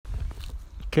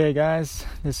Okay, guys,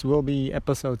 this will be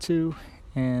episode 2,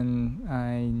 and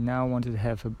I now wanted to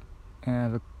have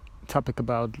a topic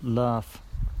about love.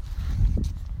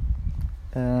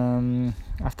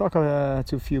 I've talked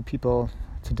to a few people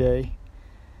today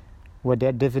what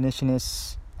their definition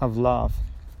is of love.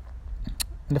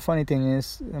 And the funny thing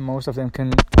is, most of them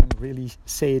can really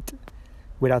say it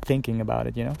without thinking about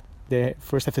it. They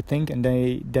first have to think, and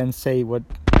they then say what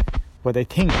they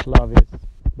think love is.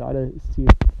 The other see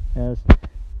it as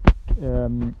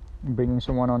bringing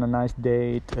someone on a nice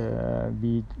date,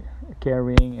 be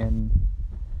caring and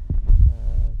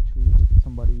treat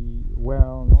somebody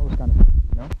well, and all those kind of things.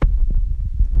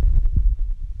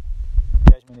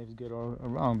 Judgment if it's good or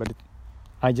wrong, but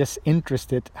I just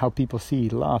interested how people see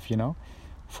love.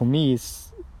 For me,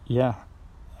 it's the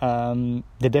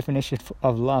definition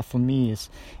of love for me is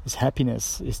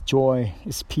happiness, is joy,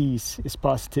 is peace, is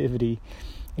positivity,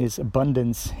 is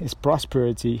abundance, is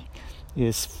prosperity,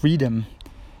 is freedom,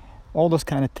 all those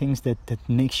kind of things that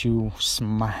makes you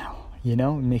smile, it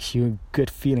makes you a good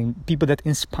feeling. People that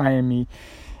inspire me,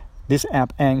 this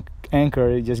app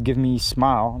Anchor just give me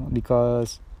smile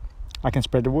because I can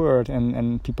spread the word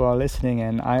and people are listening,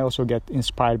 and I also get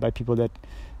inspired by people that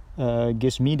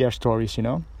gives me their stories,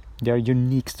 their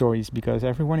unique stories, because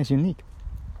everyone is unique.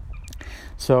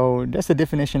 So that's the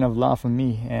definition of love for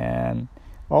me, and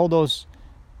all those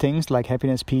things like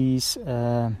happiness, peace,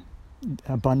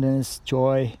 abundance,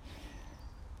 joy,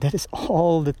 that is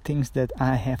all the things that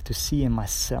I have to see in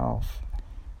myself.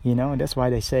 That's why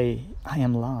they say I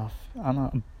am love.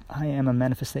 I am a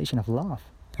manifestation of love,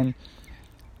 and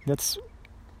that's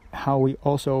how we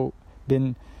also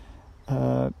been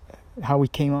how we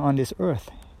came on this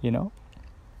earth,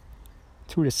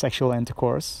 through the sexual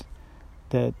intercourse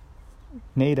that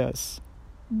made us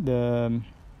that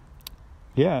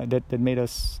made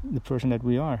us the person that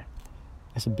we are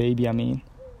as a baby.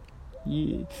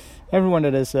 Everyone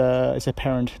that is a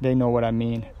parent, they know what I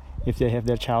mean. If they have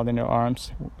their child in their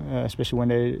arms, especially when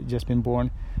they've just been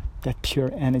born, that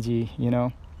pure energy,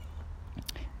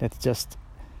 that's just,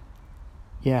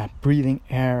 breathing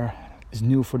air is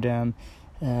new for them,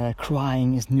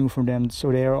 crying is new for them.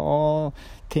 So they are all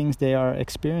things they are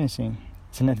experiencing.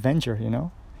 It's an adventure,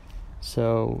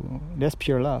 So that's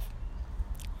pure love,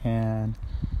 and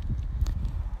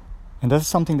that's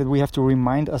something that we have to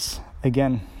remind us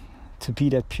again, to be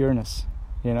that pureness,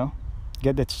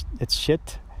 get that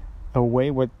shit away,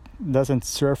 what doesn't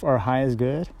serve our highest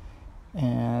good,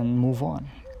 and move on.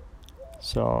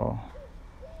 So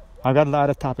I got a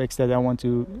lot of topics that I want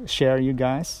to share you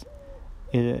guys,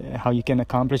 how you can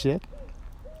accomplish it,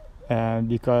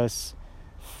 because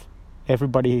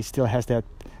everybody still has that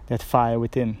fire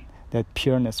within, that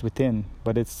pureness within,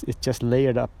 but it's just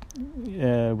layered up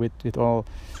with all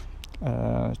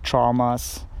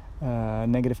traumas,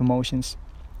 negative emotions,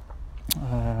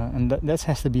 and that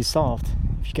has to be solved.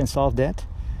 If you can solve that,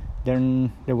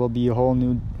 then there will be a whole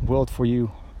new world for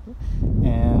you,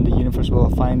 and the universe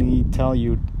will finally tell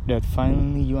you that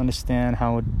finally you understand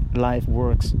how life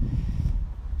works,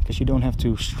 because you don't have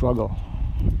to struggle.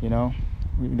 We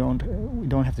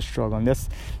don't have to struggle, and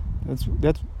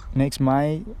that makes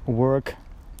my work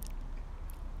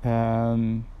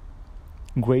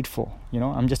grateful.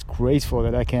 I'm just grateful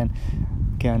that I can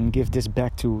give this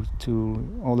back to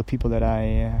all the people that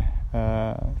I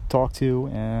talk to,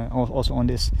 and also on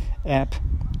this app,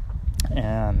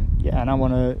 and I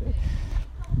want to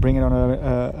bring it on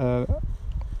a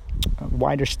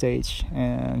wider stage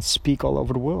and speak all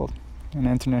over the world, an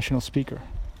international speaker,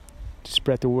 to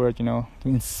spread the word, to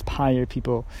inspire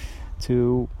people,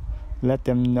 to let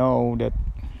them know that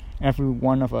every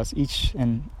one of us, each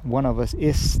and one of us,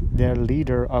 is their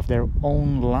leader of their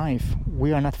own life.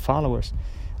 We are not followers.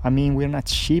 We're not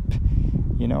sheep.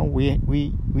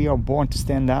 We are born to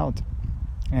stand out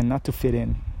and not to fit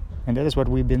in, and that is what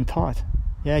we've been taught.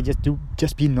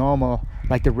 Just be normal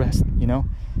like the rest.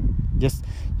 Just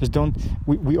don't.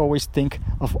 We always think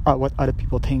of what other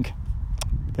people think.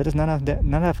 That is none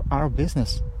of our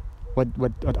business. What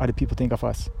other people think of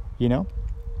us.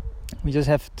 We just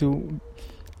have to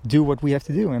do what we have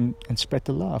to do and spread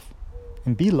the love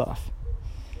and be love.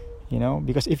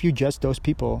 Because if you judge those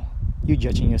people, you're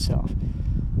judging yourself.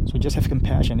 So just have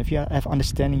compassion. If you have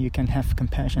understanding, you can have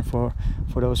compassion for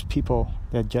those people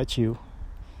that judge you,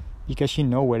 because you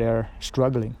know where they're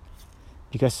struggling.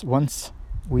 Because once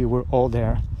we were all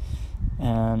there,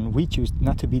 and we choose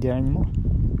not to be there anymore.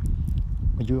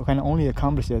 But you can only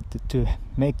accomplish it to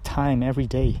make time every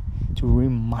day to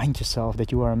remind yourself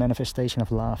that you are a manifestation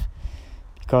of love.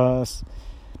 Because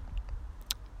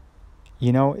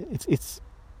it's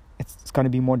going to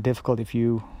be more difficult if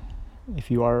you if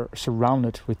you are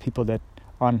surrounded with people that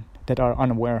are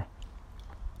unaware.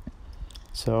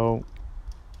 So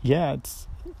yeah,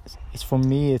 it's for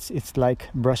me, it's like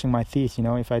brushing my teeth,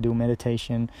 if I do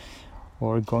meditation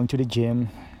or going to the gym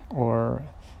or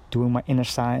doing my inner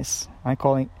size. I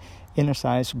call it inner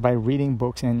size by reading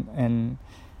books and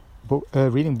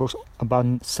reading books about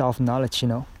self-knowledge.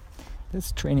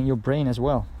 That's training your brain as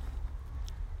well,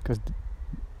 because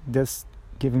that's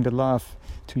giving the love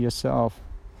to yourself,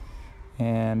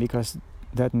 and because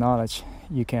that knowledge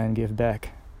you can give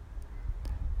back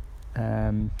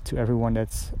to everyone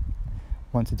that's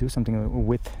want to do something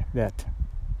with that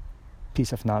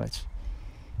piece of knowledge,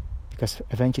 because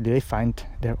eventually they find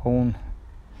their own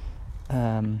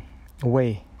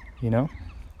way.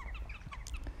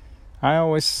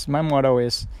 My motto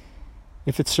is,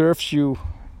 if it serves you,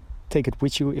 take it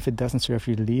with you. If it doesn't serve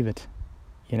you, leave it.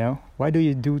 Why do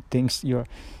you do things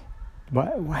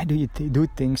why do you do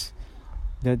things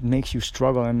that makes you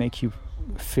struggle and make you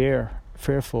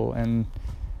fearful and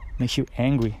makes you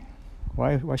angry?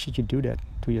 Why should you do that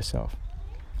to yourself?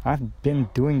 I've been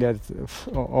doing that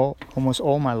almost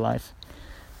all my life,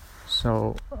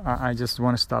 so I just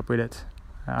want to stop with it.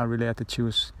 I really have to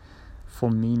choose for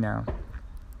me now.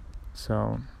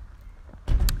 So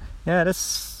yeah,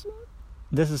 this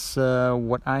is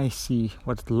what I see,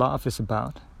 what love is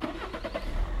about.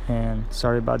 And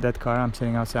sorry about that car, I'm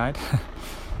sitting outside.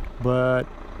 But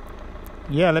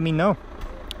yeah, let me know.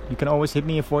 You can always hit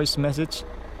me a voice message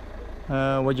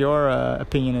what your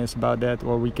opinion is about that,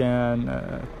 or we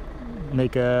can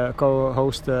make a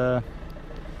co-host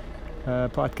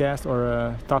podcast or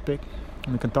a topic,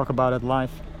 and we can talk about it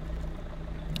live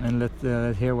and let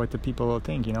hear what the people will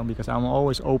think, because I'm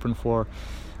always open for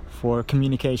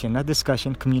communication, not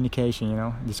discussion,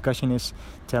 communication. Discussion is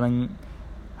telling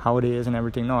how it is and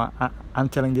everything. No, I'm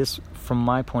telling this from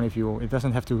my point of view. It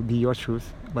doesn't have to be your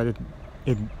truth, but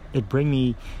it bring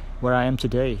me where I am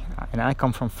today. And I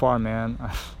come from far, man.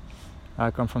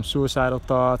 I come from suicidal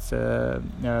thoughts,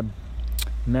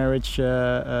 marriage,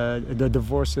 the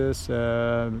divorces,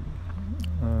 and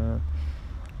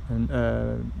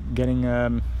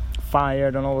getting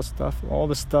fired and all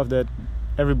the stuff that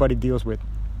everybody deals with.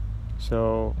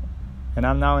 So, and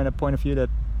I'm now in a point of view that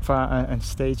a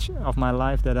stage of my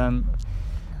life that I'm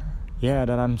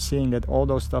seeing that all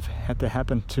those stuff had to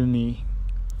happen to me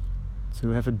to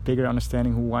have a bigger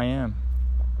understanding who I am.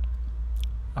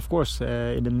 Of course,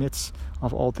 in the midst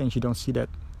of all things, you don't see that.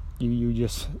 You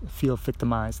just feel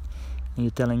victimized, and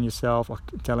you're telling yourself or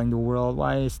telling the world,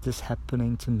 why is this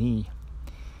happening to me?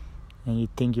 And you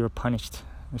think you're punished.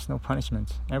 There's no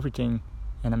punishment. Everything,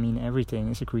 and I mean everything,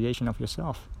 is a creation of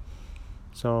yourself.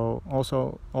 So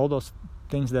also all those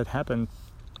things that happened,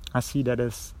 I see that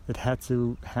as it had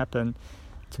to happen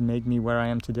to make me where I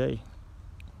am today.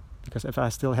 Because if I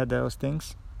still had those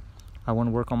things, I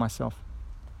wouldn't work on myself.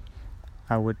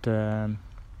 I would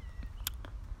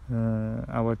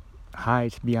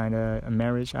hide behind a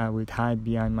marriage. I would hide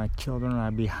behind my children.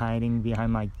 I'd be hiding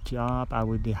behind my job. I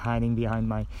would be hiding behind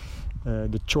my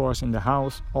the chores in the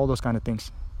house. All those kind of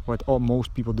things, what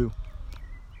most people do.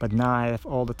 But now I have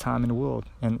all the time in the world.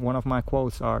 And one of my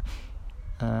quotes are,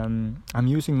 I'm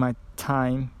using my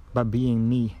time by being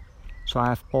me. So I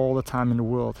have all the time in the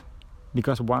world.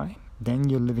 Because why? Then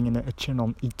you're living in the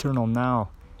eternal now.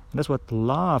 And that's what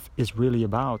love is really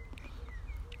about.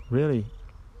 Really.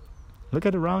 Look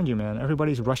at around you, man.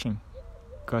 Everybody's rushing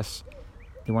because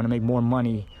they want to make more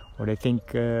money, or they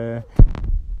think no.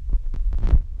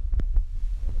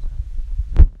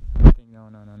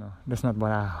 That's not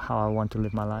how I want to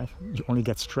live my life. You only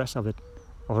get stress of it,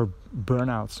 or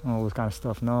burnouts, and all this kind of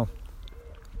stuff. No,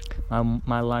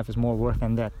 my life is more worth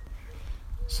than that.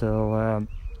 So,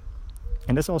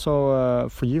 and that's also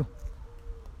for you,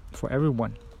 for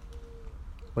everyone.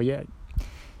 But yeah,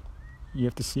 you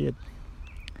have to see it.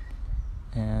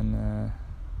 And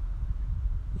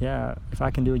yeah, if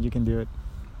I can do it, you can do it.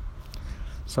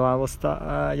 So I will start.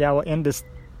 I will end this.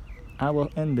 I will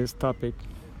end this topic.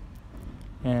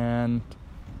 And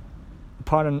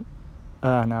pardon.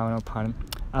 No, pardon.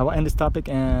 I will end this topic,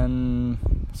 and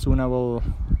soon I will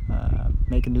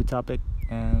make a new topic,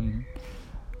 and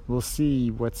we'll see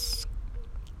what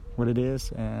it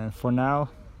is. And for now,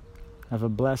 have a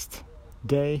blessed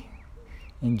day.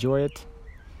 Enjoy it.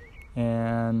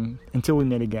 And until we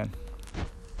meet again,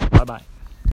 bye bye.